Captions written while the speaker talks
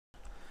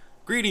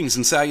Greetings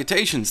and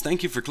salutations.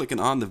 Thank you for clicking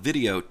on the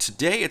video.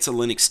 Today it's a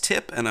Linux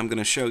tip and I'm going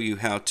to show you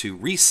how to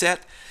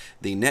reset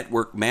the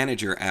Network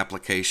Manager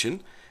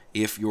application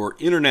if your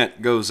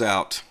internet goes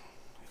out.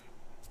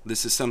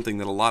 This is something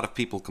that a lot of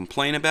people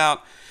complain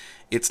about.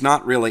 It's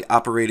not really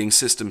operating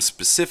system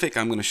specific.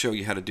 I'm going to show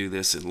you how to do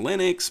this in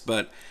Linux,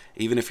 but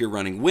even if you're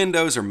running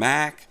Windows or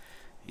Mac,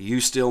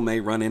 you still may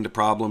run into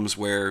problems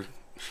where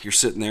you're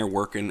sitting there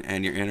working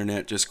and your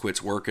internet just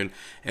quits working.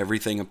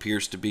 Everything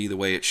appears to be the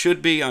way it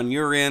should be on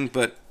your end,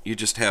 but you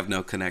just have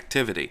no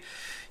connectivity.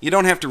 You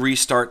don't have to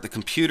restart the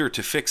computer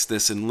to fix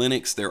this in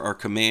Linux. There are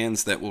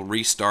commands that will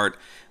restart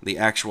the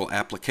actual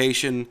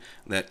application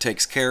that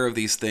takes care of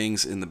these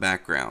things in the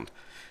background.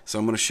 So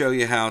I'm going to show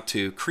you how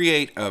to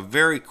create a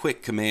very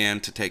quick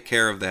command to take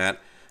care of that,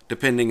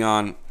 depending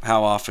on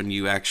how often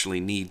you actually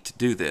need to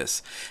do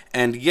this.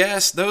 And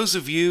yes, those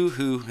of you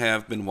who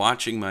have been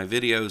watching my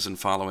videos and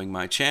following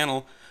my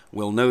channel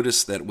will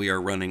notice that we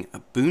are running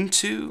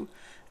Ubuntu,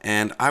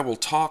 and I will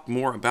talk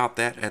more about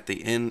that at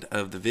the end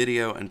of the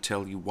video and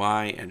tell you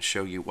why and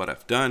show you what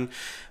I've done.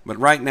 But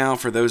right now,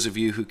 for those of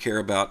you who care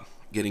about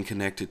getting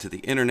connected to the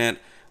internet,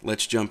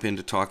 let's jump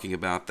into talking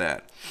about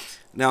that.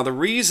 Now, the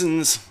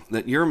reasons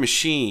that your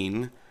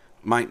machine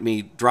might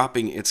be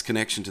dropping its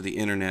connection to the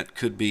internet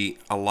could be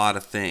a lot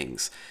of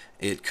things.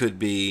 It could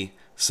be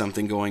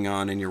something going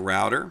on in your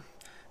router.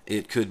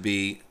 It could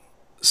be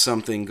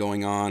something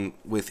going on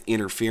with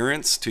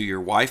interference to your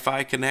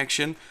Wi-Fi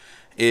connection.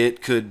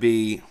 It could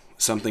be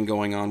something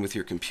going on with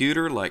your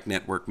computer, like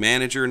Network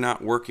Manager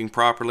not working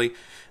properly.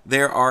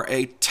 There are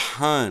a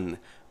ton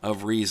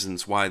of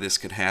reasons why this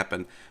could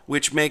happen,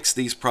 which makes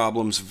these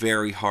problems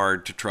very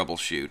hard to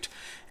troubleshoot.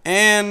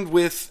 And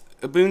with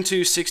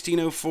Ubuntu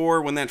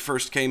 16.04, when that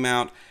first came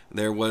out,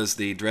 there was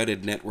the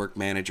dreaded Network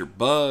Manager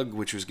bug,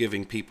 which was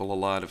giving people a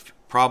lot of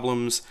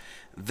problems.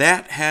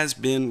 That has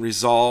been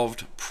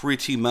resolved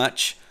pretty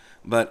much,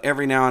 but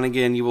every now and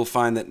again you will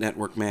find that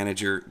Network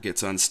Manager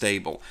gets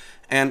unstable.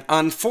 And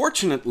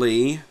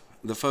unfortunately,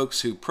 the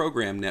folks who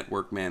program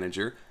Network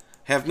Manager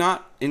have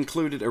not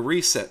included a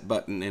reset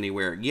button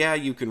anywhere. Yeah,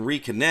 you can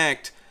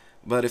reconnect,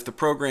 but if the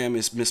program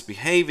is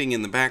misbehaving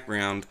in the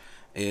background,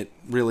 it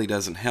really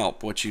doesn't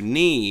help. What you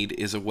need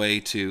is a way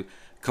to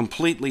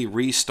completely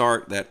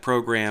restart that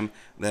program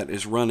that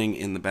is running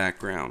in the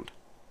background.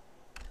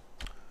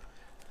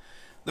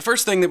 The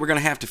first thing that we're going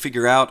to have to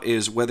figure out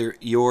is whether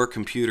your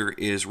computer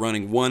is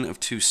running one of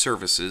two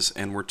services,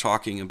 and we're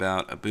talking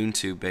about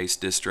Ubuntu-based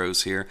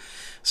distros here.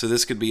 So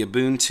this could be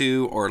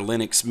Ubuntu or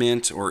Linux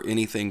Mint or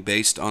anything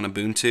based on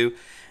Ubuntu.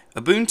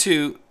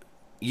 Ubuntu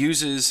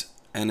uses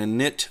an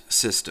init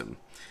system,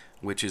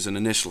 which is an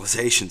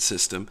initialization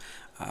system,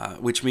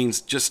 which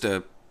means just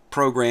a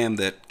program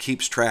that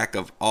keeps track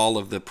of all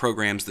of the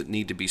programs that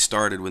need to be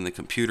started when the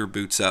computer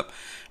boots up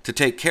to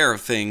take care of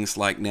things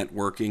like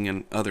networking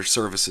and other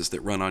services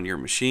that run on your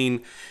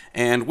machine.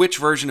 And which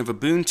version of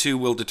Ubuntu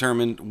will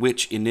determine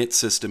which init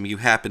system you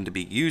happen to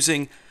be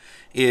using.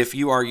 If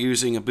you are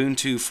using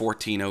Ubuntu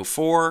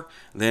 14.04,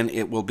 then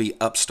it will be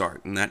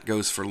Upstart, and that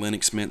goes for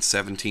Linux Mint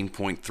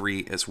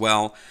 17.3 as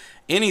well.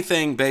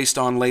 Anything based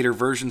on later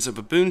versions of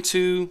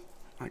Ubuntu,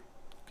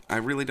 I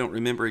really don't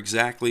remember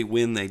exactly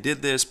when they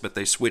did this, but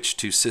they switched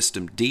to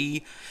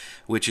systemd,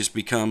 which has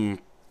become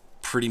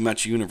pretty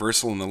much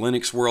universal in the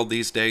Linux world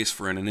these days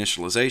for an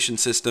initialization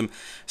system.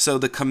 So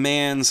the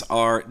commands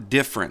are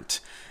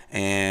different,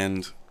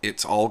 and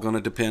it's all going to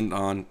depend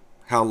on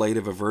how late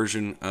of a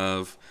version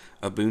of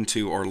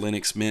Ubuntu or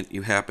Linux Mint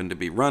you happen to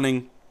be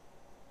running.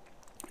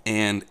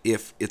 And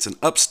if it's an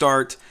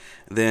Upstart,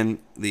 then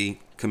the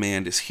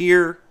command is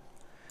here,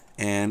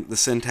 and the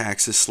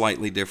syntax is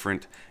slightly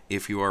different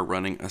if you are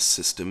running a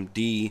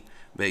systemd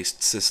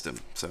based system.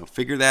 So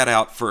figure that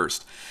out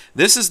first.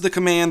 This is the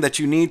command that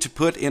you need to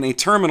put in a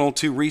terminal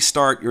to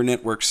restart your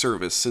network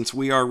service. Since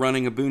we are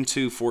running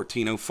Ubuntu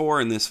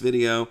 14.04 in this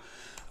video,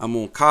 I'm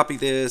going to copy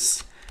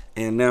this,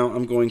 and now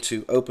I'm going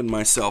to open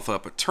myself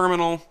up a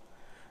terminal.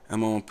 I'm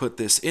going to put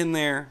this in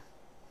there,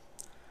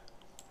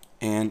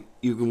 and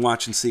you can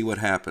watch and see what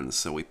happens.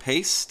 So we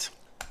paste.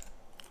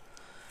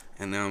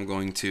 And now I'm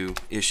going to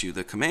issue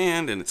the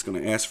command, and it's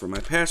going to ask for my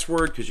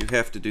password because you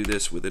have to do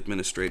this with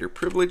administrator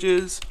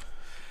privileges.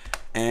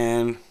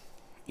 And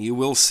you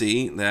will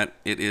see that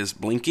it is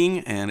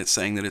blinking, and it's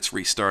saying that it's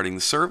restarting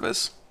the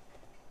service.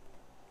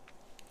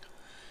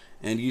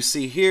 And you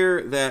see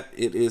here that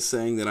it is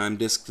saying that I'm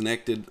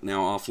disconnected,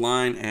 now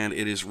offline, and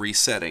it is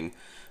resetting.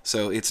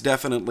 So it's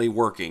definitely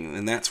working,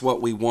 and that's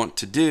what we want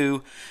to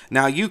do.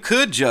 Now, you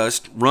could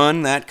just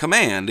run that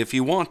command if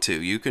you want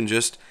to. You can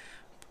just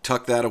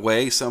tuck that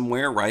away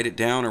somewhere, write it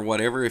down or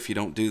whatever if you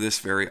don't do this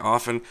very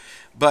often.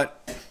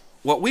 But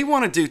what we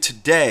want to do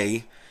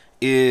today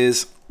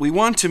is we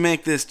want to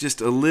make this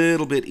just a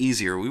little bit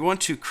easier. We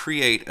want to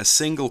create a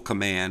single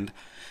command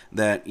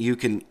that you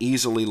can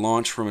easily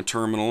launch from a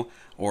terminal,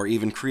 or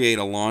even create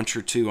a launch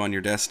or two on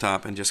your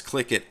desktop and just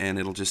click it and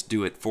it'll just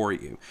do it for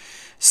you.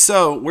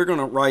 So we're going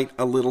to write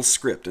a little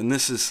script, and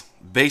this is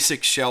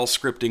basic shell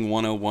scripting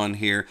 101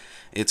 here.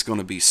 It's going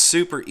to be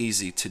super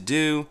easy to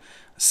do.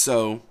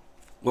 So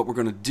what we're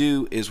going to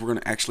do is we're going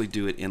to actually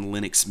do it in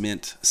Linux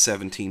Mint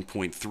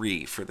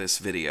 17.3 for this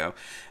video,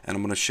 and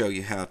I'm going to show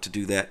you how to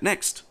do that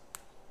next.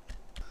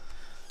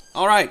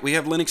 Alright, we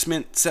have Linux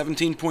Mint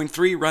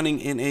 17.3 running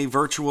in a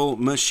virtual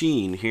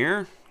machine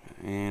here,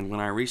 and when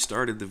I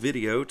restarted the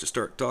video to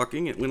start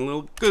talking, it went a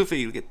little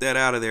goofy. Get that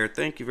out of there.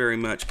 Thank you very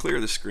much. Clear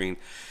the screen.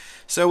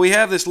 So we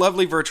have this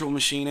lovely virtual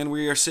machine, and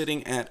we are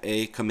sitting at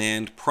a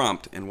command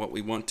prompt, and what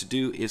we want to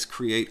do is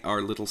create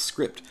our little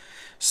script.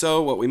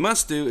 So what we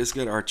must do is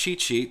get our cheat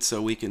sheet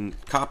so we can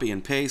copy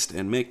and paste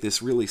and make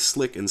this really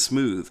slick and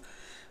smooth.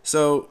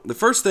 So the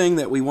first thing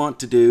that we want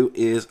to do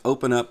is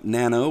open up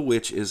Nano,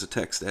 which is a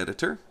text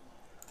editor.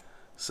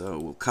 So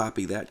we'll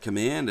copy that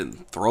command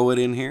and throw it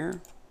in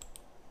here.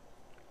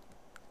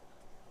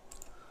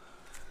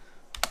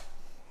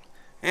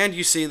 And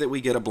you see that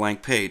we get a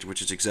blank page,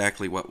 which is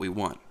exactly what we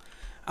want.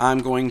 I'm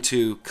going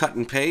to cut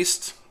and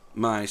paste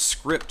my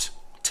script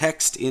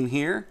text in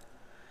here.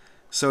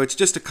 So it's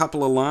just a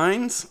couple of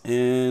lines,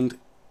 and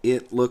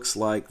it looks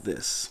like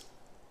this.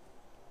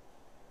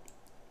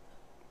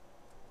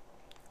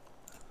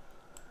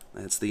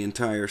 That's the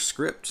entire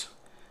script.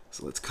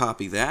 So let's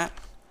copy that,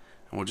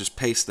 and we'll just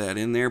paste that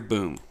in there.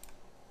 Boom.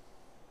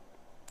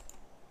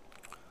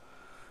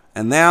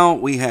 And now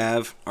we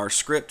have our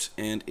script,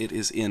 and it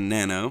is in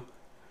Nano.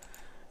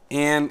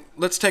 And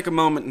let's take a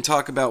moment and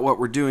talk about what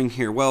we're doing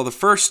here. Well, the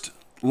first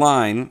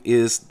line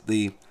is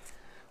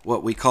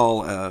what we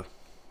call a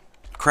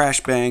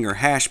crash bang or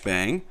hash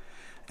bang,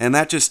 and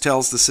that just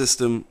tells the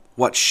system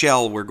what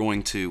shell we're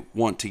going to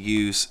want to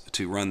use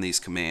to run these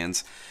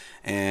commands,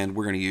 and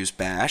we're going to use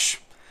bash.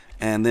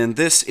 And then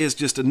this is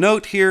just a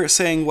note here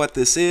saying what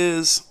this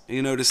is.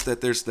 You notice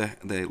that there's the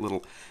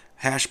little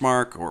hash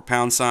mark or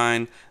pound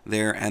sign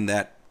there, and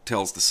that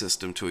tells the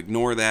system to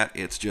ignore that.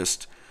 It's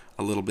just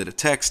a little bit of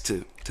text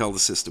to tell the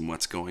system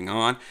what's going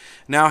on.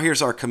 Now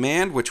here's our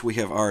command, which we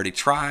have already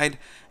tried,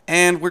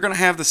 and we're going to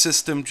have the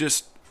system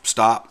just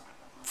stop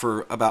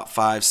for about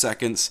 5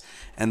 seconds,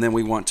 and then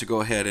we want to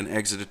go ahead and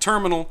exit a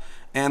terminal.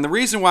 And the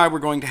reason why we're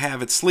going to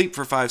have it sleep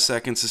for 5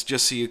 seconds is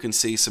just so you can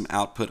see some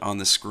output on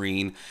the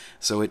screen,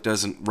 so it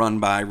doesn't run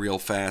by real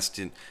fast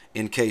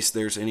in case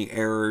there's any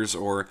errors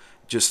or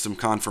just some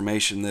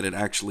confirmation that it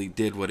actually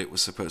did what it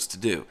was supposed to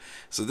do.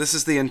 So this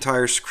is the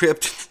entire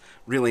script.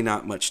 Really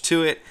not much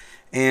to it.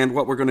 And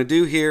what we're going to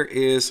do here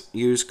is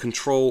use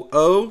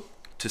Ctrl+o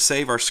to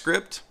save our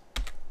script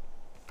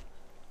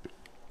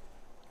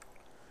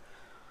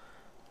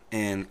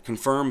and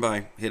confirm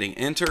by hitting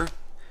enter.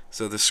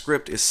 So the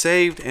script is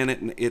saved,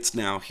 and it's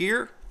now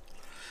here.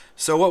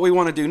 So what we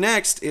want to do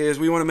next is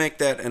we want to make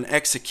that an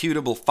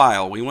executable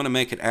file. We want to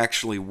make it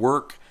actually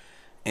work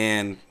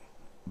and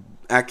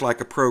act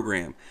like a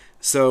program.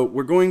 So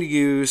we're going to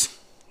use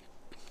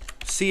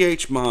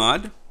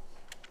chmod.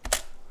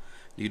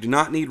 You do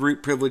not need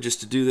root privileges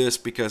to do this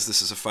because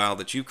this is a file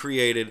that you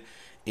created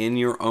in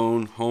your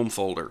own home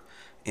folder.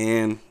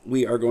 And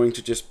we are going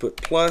to just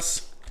put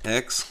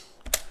 +x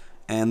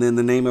and then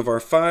the name of our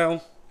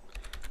file,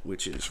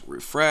 which is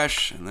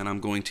refresh, and then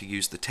I'm going to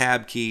use the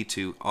tab key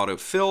to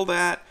autofill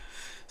that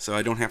so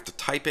I don't have to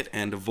type it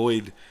and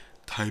avoid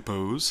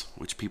typos,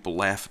 which people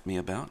laugh at me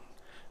about.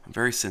 I'm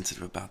very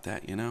sensitive about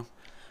that, you know.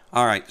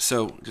 Alright,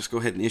 so just go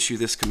ahead and issue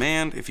this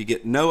command. If you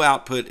get no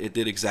output, it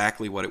did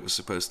exactly what it was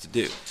supposed to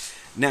do.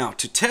 Now,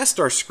 to test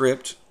our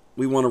script,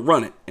 we want to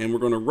run it, and we're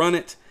going to run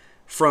it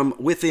from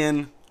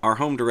within our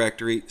home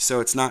directory, so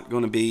it's not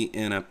going to be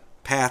in a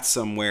path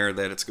somewhere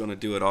that it's going to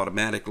do it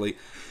automatically.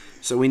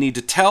 So we need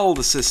to tell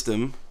the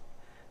system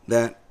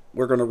that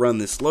we're going to run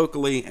this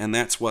locally, and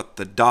that's what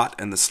the dot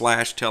and the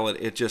slash tell it.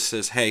 It just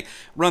says, hey,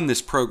 run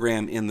this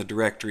program in the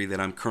directory that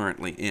I'm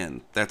currently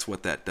in. That's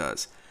what that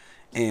does.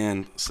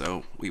 And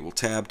so we will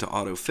tab to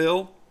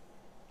autofill.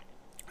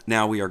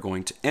 Now we are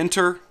going to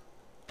enter.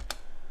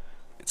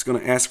 It's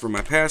going to ask for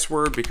my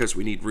password because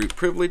we need root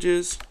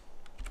privileges.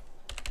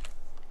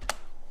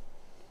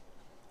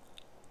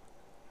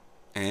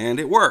 And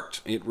it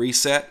worked. It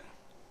reset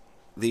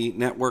the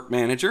network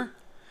manager,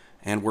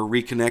 and we're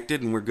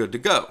reconnected and we're good to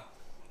go.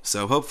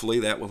 So hopefully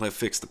that will have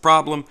fixed the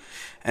problem,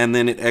 and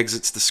then it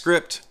exits the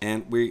script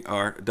and we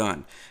are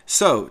done.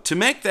 So to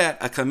make that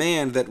a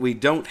command that we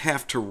don't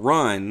have to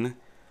run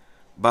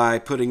by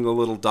putting the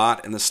little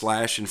dot and the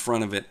slash in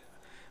front of it,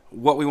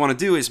 what we want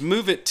to do is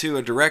move it to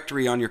a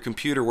directory on your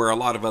computer where a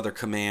lot of other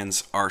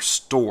commands are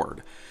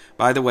stored.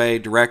 By the way,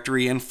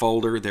 directory and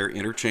folder, they're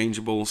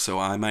interchangeable, so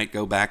I might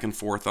go back and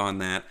forth on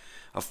that.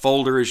 A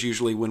folder is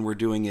usually when we're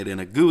doing it in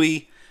a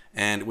GUI,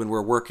 and when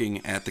we're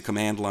working at the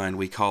command line,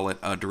 we call it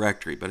a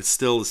directory, but it's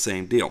still the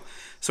same deal.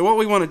 So what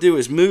we want to do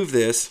is move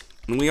this,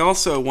 and we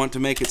also want to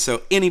make it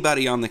so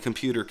anybody on the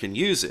computer can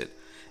use it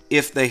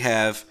if they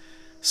have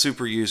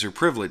super user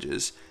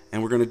privileges.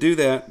 And we're going to do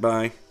that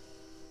by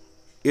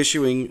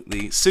issuing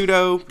the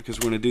sudo, because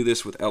we're going to do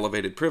this with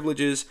elevated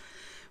privileges.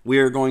 We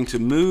are going to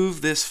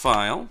move this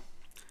file,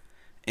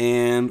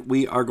 and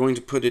we are going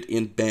to put it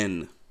in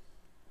bin,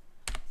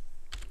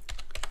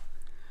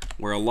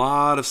 where a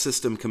lot of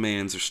system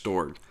commands are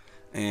stored.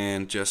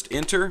 And just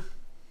enter,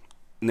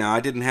 Now,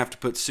 I didn't have to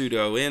put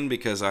sudo in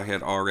because I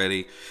had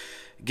already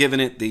given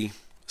it the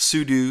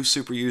sudo,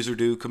 super user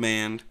do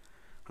command.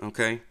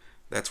 Okay,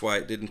 that's why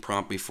it didn't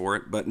prompt me for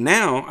it. But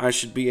now I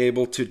should be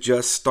able to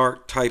just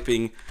start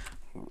typing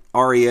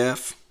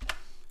ref,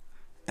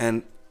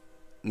 and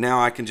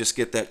now I can just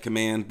get that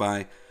command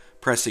by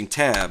pressing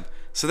tab.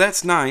 So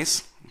that's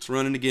nice. Let's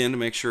run it again to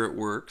make sure it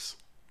works.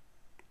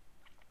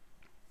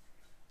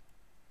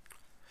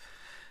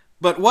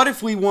 But what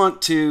if we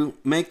want to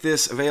make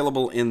this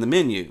available in the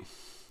menu?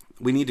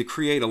 We need to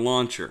create a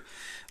launcher.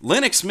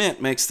 Linux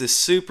Mint makes this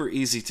super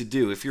easy to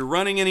do. If you're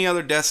running any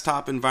other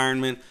desktop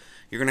environment,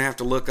 you're going to have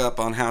to look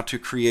up on how to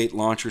create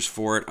launchers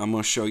for it. I'm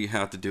going to show you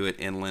how to do it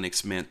in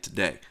Linux Mint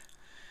today.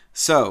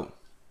 So,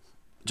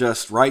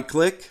 just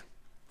right-click,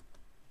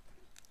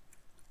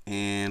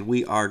 and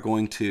we are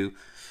going to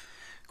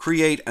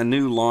create a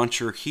new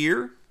launcher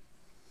here.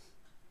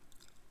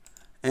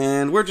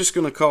 And we're just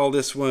going to call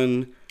this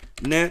one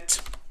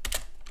net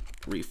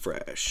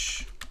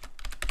refresh.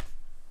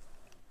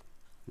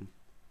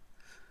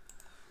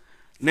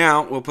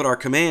 Now we'll put our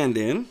command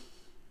in.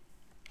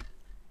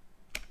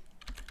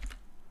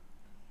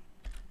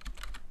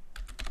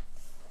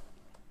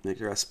 Make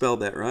sure I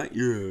spelled that right.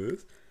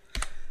 Yes.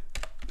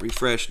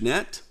 Refresh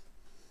net.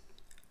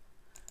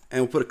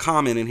 And we'll put a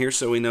comment in here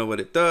so we know what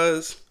it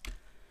does.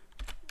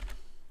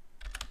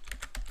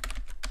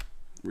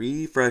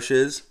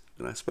 Refreshes.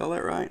 Did I spell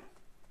that right?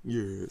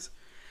 Yes.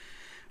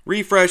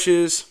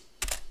 Refreshes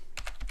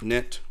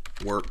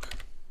network.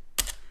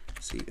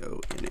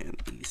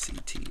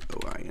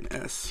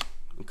 C-O-N-N-E-C-T-O-I-N-S.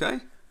 Okay?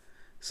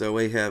 So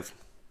we have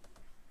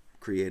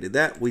created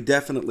that. We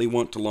definitely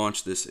want to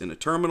launch this in a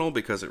terminal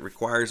because it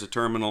requires a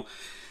terminal,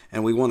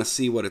 and we want to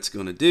see what it's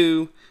going to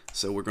do.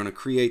 So we're going to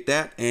create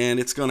that, and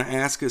it's going to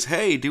ask us,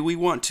 hey, do we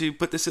want to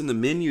put this in the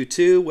menu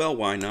too? Well,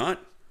 why not?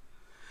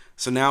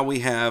 So now we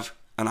have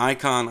an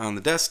icon on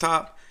the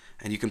desktop,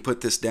 and you can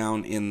put this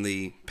down in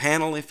the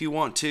panel if you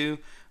want to,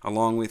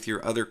 along with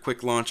your other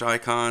quick launch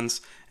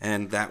icons,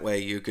 and that way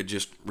you could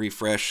just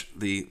refresh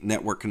the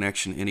network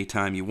connection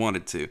anytime you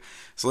wanted to.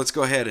 So let's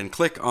go ahead and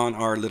click on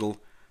our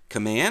little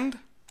command.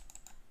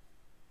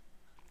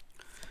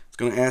 It's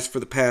going to ask for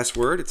the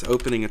password. It's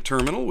opening a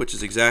terminal, which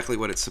is exactly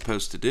what it's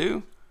supposed to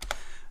do.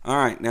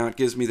 Alright, now it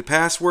gives me the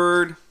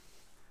password.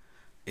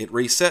 It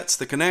resets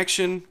the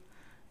connection.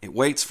 It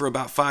waits for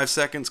about 5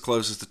 seconds,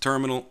 closes the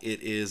terminal.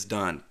 It is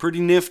done. Pretty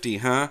nifty,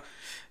 huh?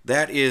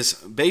 That is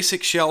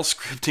basic shell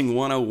scripting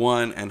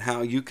 101 and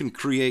how you can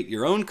create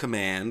your own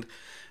command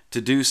to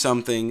do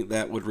something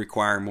that would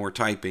require more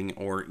typing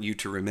or you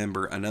to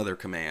remember another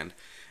command.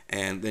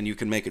 And then you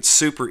can make it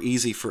super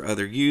easy for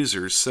other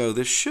users. So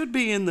this should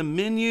be in the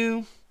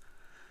menu.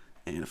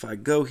 And if I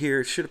go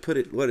here, it should have put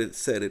it what it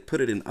said. It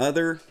put it in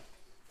other.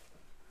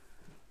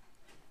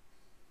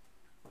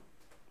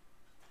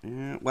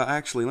 Yeah, well,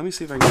 actually, let me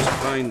see if I can just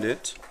find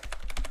it.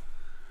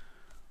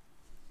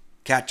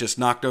 Cat just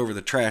knocked over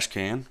the trash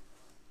can.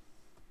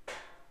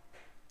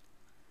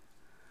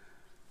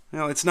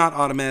 Now, it's not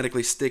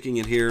automatically sticking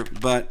it here,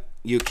 but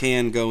you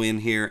can go in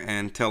here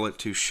and tell it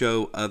to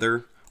show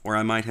other, or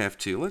I might have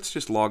to. Let's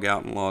just log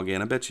out and log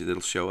in. I bet you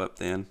it'll show up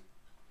then.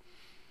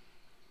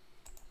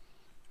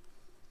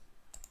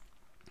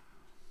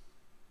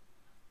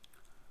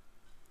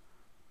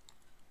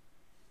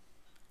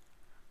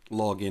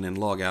 Log in and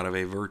log out of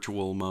a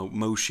virtual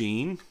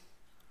machine.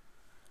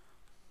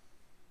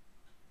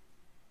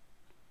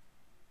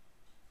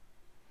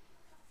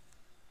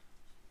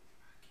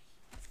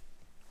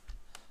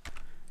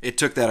 It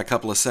took that a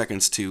couple of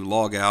seconds to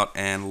log out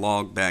and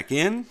log back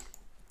in.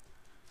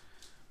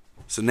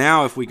 So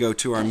now if we go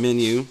to our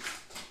menu,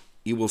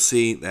 you will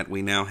see that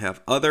we now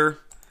have other,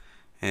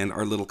 and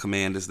our little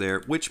command is there,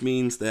 which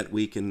means that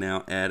we can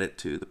now add it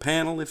to the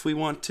panel if we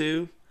want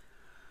to.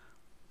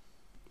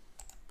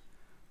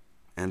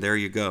 And there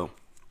you go.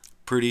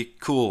 Pretty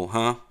cool,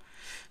 huh?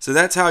 So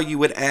that's how you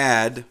would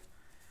add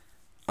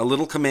a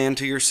little command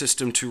to your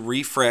system to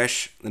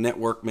refresh the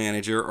network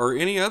manager or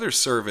any other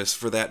service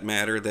for that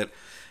matter that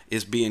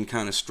is being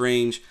kind of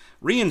strange.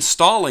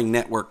 Reinstalling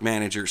network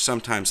manager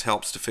sometimes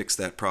helps to fix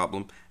that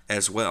problem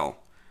as well.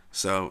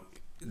 So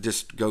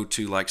just go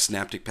to like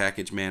Synaptic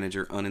Package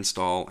Manager,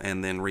 uninstall,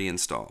 and then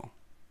reinstall.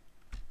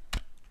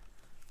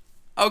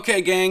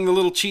 Okay, gang, the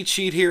little cheat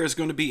sheet here is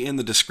going to be in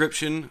the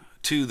description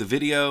to the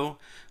video.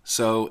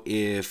 So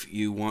if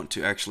you want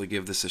to actually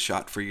give this a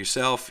shot for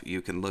yourself,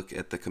 you can look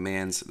at the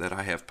commands that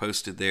I have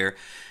posted there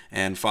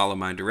and follow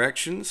my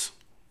directions.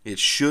 It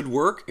should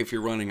work if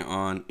you're running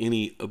on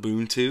any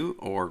Ubuntu,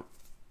 or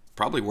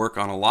probably work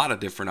on a lot of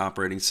different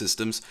operating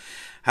systems.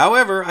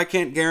 However, I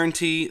can't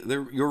guarantee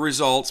your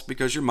results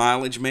because your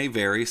mileage may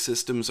vary.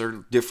 Systems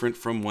are different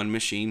from one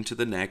machine to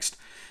the next,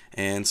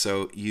 and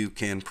so you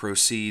can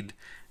proceed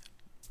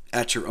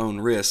at your own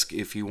risk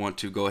if you want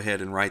to go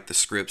ahead and write the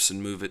scripts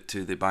and move it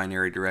to the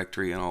binary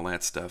directory and all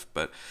that stuff.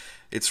 But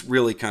it's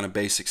really kind of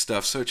basic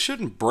stuff, so it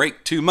shouldn't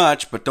break too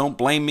much, but don't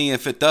blame me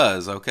if it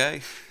does,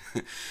 okay?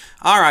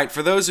 Alright,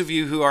 for those of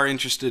you who are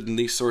interested in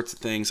these sorts of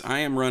things, I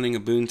am running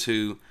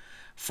Ubuntu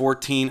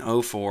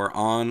 1404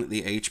 on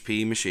the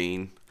HP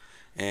machine.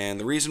 And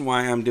the reason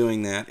why I'm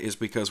doing that is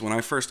because when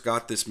I first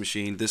got this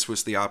machine, this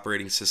was the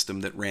operating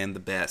system that ran the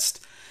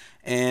best.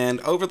 And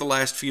over the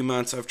last few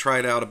months, I've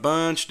tried out a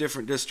bunch of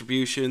different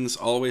distributions,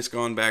 always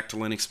gone back to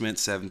Linux Mint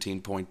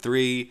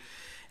 17.3,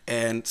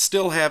 and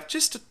still have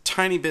just a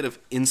tiny bit of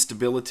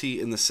instability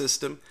in the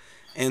system.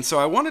 And so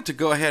I wanted to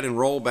go ahead and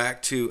roll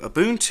back to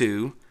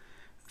Ubuntu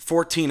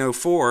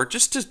 1404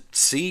 just to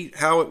see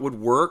how it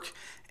would work.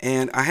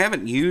 And I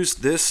haven't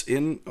used this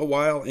in a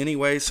while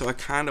anyway, so I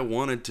kind of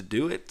wanted to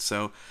do it.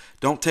 So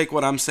don't take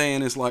what I'm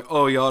saying as like,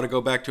 oh, you ought to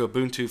go back to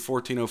Ubuntu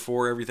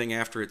 1404, everything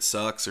after it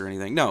sucks or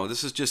anything. No,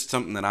 this is just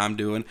something that I'm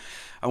doing.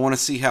 I want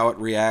to see how it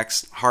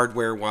reacts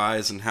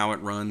hardware-wise and how it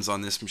runs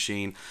on this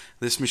machine.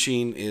 This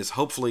machine is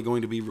hopefully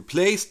going to be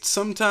replaced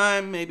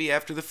sometime, maybe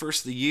after the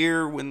first of the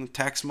year when the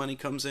tax money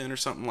comes in or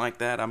something like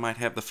that. I might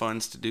have the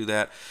funds to do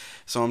that.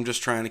 So I'm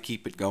just trying to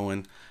keep it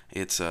going.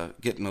 It's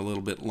getting a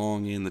little bit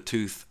long in the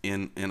tooth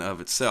in and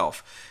of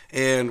itself.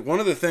 And one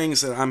of the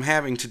things that I'm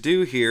having to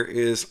do here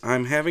is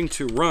I'm having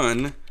to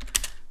run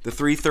the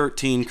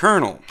 313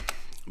 kernel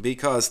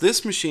because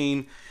this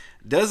machine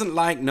doesn't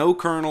like no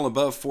kernel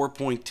above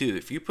 4.2.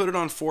 If you put it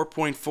on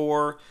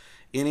 4.4,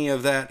 any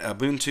of that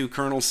Ubuntu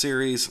kernel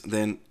series,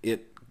 then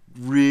it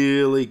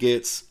really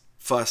gets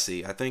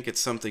fussy. I think it's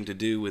something to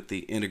do with the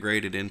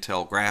integrated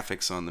Intel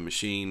graphics on the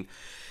machine.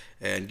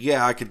 And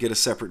yeah, I could get a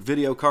separate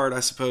video card, I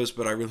suppose,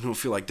 but I really don't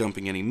feel like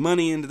dumping any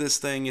money into this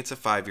thing. It's a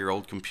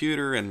 5-year-old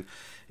computer, and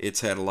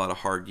it's had a lot of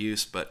hard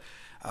use. But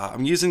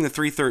I'm using the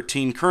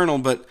 313 kernel,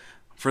 but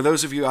for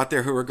those of you out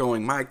there who are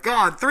going, my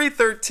God,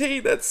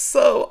 313, that's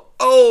so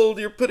old.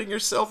 You're putting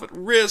yourself at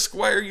risk.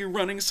 Why are you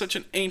running such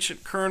an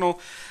ancient kernel?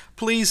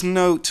 Please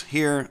note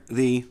here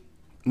the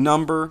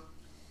number,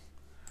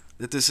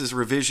 that this is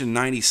revision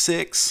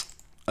 96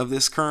 of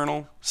this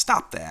kernel.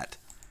 Stop that.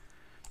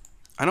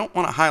 I don't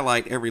want to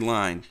highlight every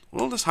line.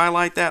 We'll just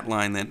highlight that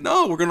line then.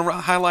 No, we're going to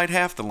highlight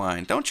half the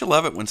line. Don't you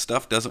love it when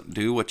stuff doesn't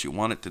do what you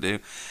want it to do?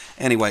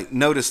 Anyway,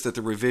 notice that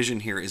the revision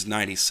here is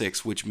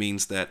 96, which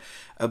means that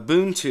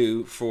Ubuntu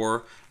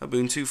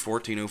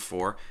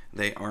 1404,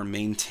 they are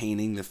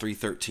maintaining the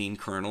 313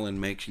 kernel and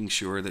making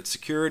sure that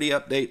security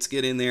updates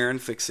get in there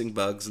and fixing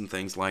bugs and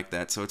things like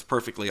that. So it's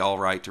perfectly all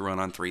right to run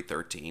on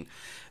 313.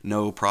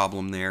 No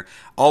problem there.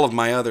 All of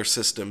my other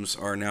systems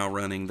are now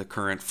running the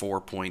current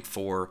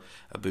 4.4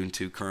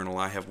 Ubuntu kernel.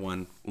 I have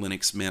one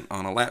Linux Mint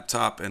on a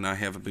laptop and I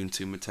have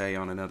Ubuntu Mate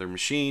on another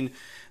machine.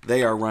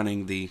 They are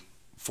running the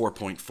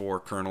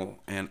 4.4 kernel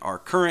and are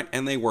current,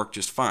 and they work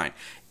just fine.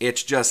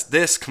 It's just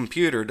this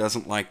computer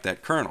doesn't like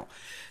that kernel.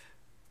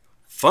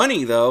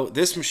 Funny though,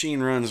 this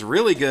machine runs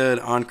really good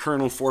on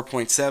kernel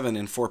 4.7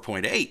 and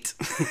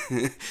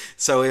 4.8.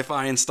 So if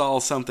I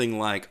install something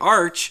like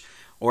Arch,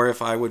 or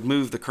if I would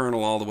move the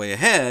kernel all the way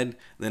ahead,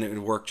 then it would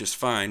work just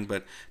fine.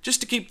 But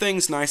just to keep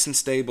things nice and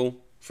stable,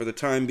 for the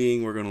time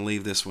being, we're going to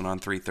leave this one on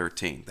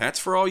 313. That's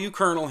for all you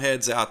kernel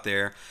heads out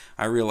there.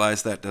 I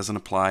realize that doesn't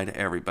apply to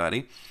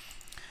everybody.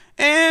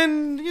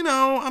 And, you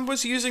know, I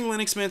was using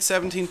Linux Mint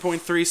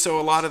 17.3, so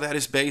a lot of that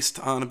is based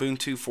on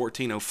Ubuntu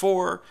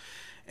 1404.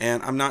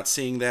 And I'm not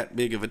seeing that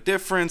big of a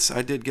difference.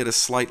 I did get a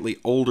slightly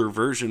older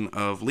version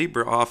of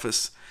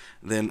LibreOffice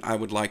than I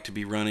would like to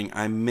be running.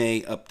 I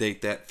may update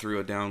that through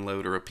a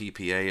download or a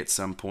PPA at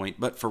some point,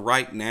 but for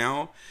right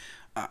now,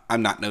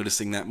 I'm not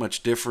noticing that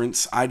much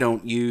difference. I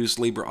don't use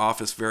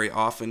LibreOffice very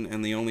often,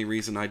 and the only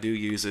reason I do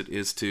use it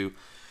is to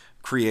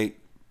create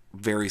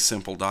very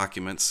simple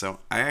documents, so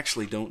I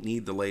actually don't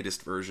need the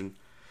latest version.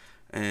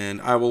 And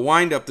I will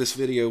wind up this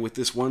video with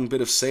this one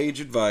bit of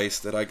sage advice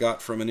that I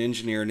got from an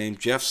engineer named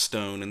Jeff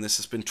Stone, and this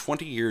has been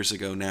 20 years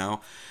ago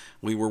now.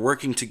 We were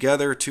working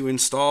together to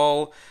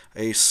install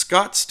a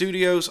Scott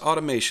Studios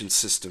automation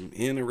system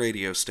in a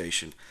radio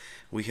station.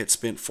 We had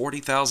spent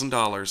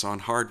 $40,000 on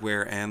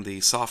hardware and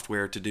the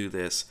software to do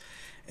this,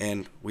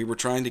 and we were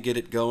trying to get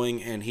it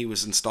going, and he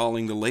was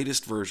installing the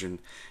latest version,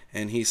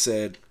 and he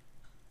said,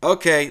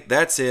 okay,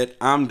 that's it,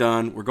 I'm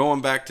done, we're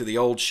going back to the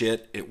old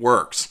shit, it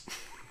works.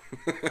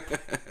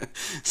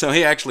 So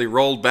he actually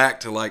rolled back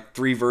to like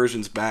 3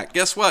 versions back.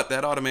 Guess what?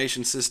 That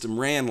automation system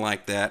ran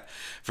like that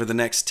for the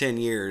next 10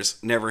 years,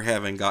 never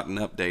having gotten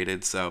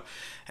updated. So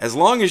as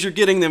long as you're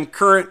getting them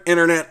current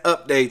internet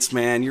updates,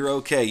 man, you're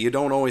okay. You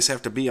don't always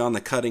have to be on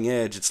the cutting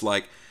edge. It's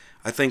like,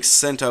 I think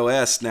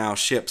CentOS now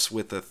ships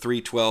with a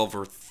 312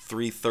 or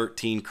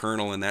 313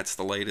 kernel, and that's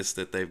the latest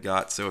that they've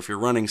got. So if you're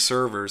running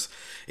servers,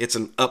 it's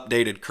an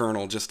updated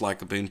kernel just like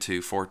Ubuntu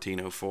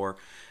 1404.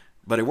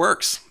 But it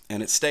works,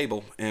 and it's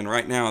stable, and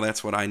right now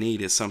that's what I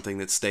need, is something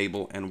that's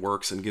stable and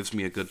works and gives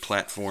me a good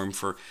platform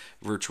for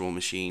virtual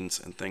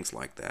machines and things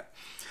like that.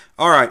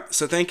 Alright,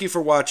 so thank you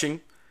for watching.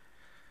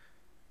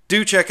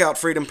 Do check out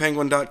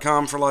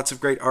freedompenguin.com for lots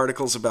of great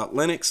articles about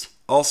Linux.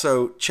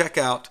 Also, check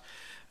out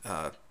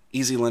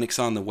Easy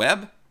Linux on the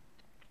web,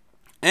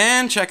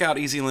 and check out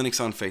Easy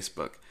Linux on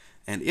Facebook.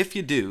 And if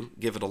you do,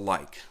 give it a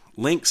like.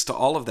 Links to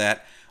all of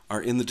that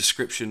are in the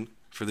description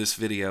for this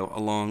video,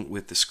 along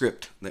with the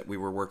script that we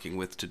were working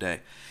with today.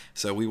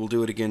 So we will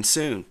do it again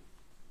soon.